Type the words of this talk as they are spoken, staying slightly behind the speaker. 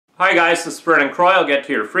Hi guys, this is Vernon and Croy. I'll get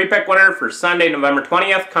to your free pick winner for Sunday, November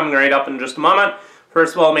 20th, coming right up in just a moment.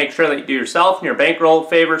 First of all, make sure that you do yourself and your bankroll a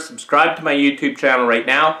favor. Subscribe to my YouTube channel right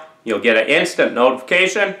now. You'll get an instant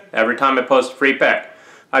notification every time I post a free pick.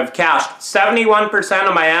 I've cashed 71%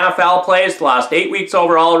 of my NFL plays the last 8 weeks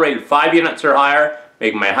overall, rated 5 units or higher,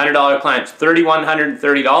 making my $100 clients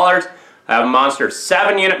 $3,130. I have a monster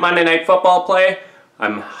 7-unit Monday Night Football play.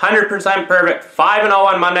 I'm 100% perfect, 5-0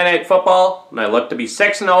 on Monday Night Football, and I look to be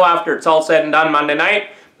 6-0 after it's all said and done Monday night.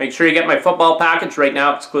 Make sure you get my football package right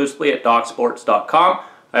now exclusively at DocSports.com.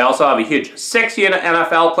 I also have a huge 6-unit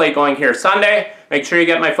NFL play going here Sunday. Make sure you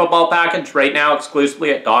get my football package right now exclusively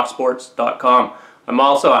at DocSports.com. I'm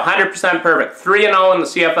also 100% perfect, 3-0 in the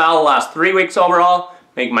CFL the last 3 weeks overall,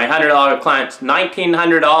 making my $100 clients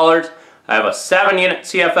 $1,900. I have a 7-unit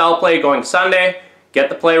CFL play going Sunday. Get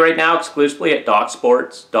the play right now exclusively at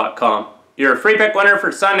DocSports.com. Your free pick winner for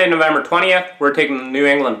Sunday, November 20th. We're taking the New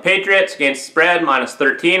England Patriots against the spread,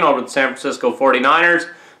 -13 over the San Francisco 49ers.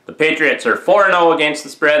 The Patriots are 4-0 against the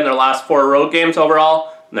spread in their last 4 road games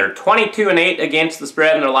overall. And they're 22-8 against the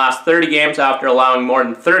spread in their last 30 games after allowing more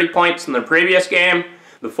than 30 points in their previous game.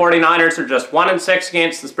 The 49ers are just 1-6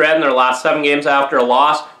 against the spread in their last 7 games after a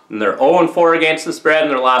loss. And they're 0-4 against the spread in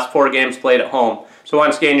their last 4 games played at home. So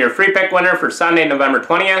once again, your free pick winner for Sunday, November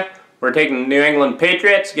 20th. We're taking the New England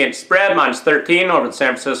Patriots against spread, -13 over the San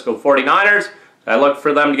Francisco 49ers. I look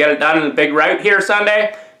for them to get it done in a big rout here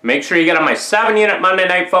Sunday. Make sure you get on my 7-unit Monday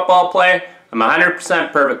Night Football play. I'm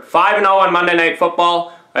 100% perfect, 5-0 on Monday Night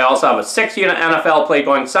Football. I also have a 6-unit NFL play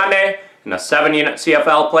going Sunday and a 7-unit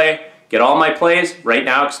CFL play. Get all my plays right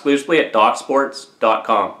now exclusively at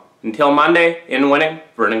DocSports.com. Until Monday, in winning,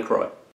 Vernon Croy.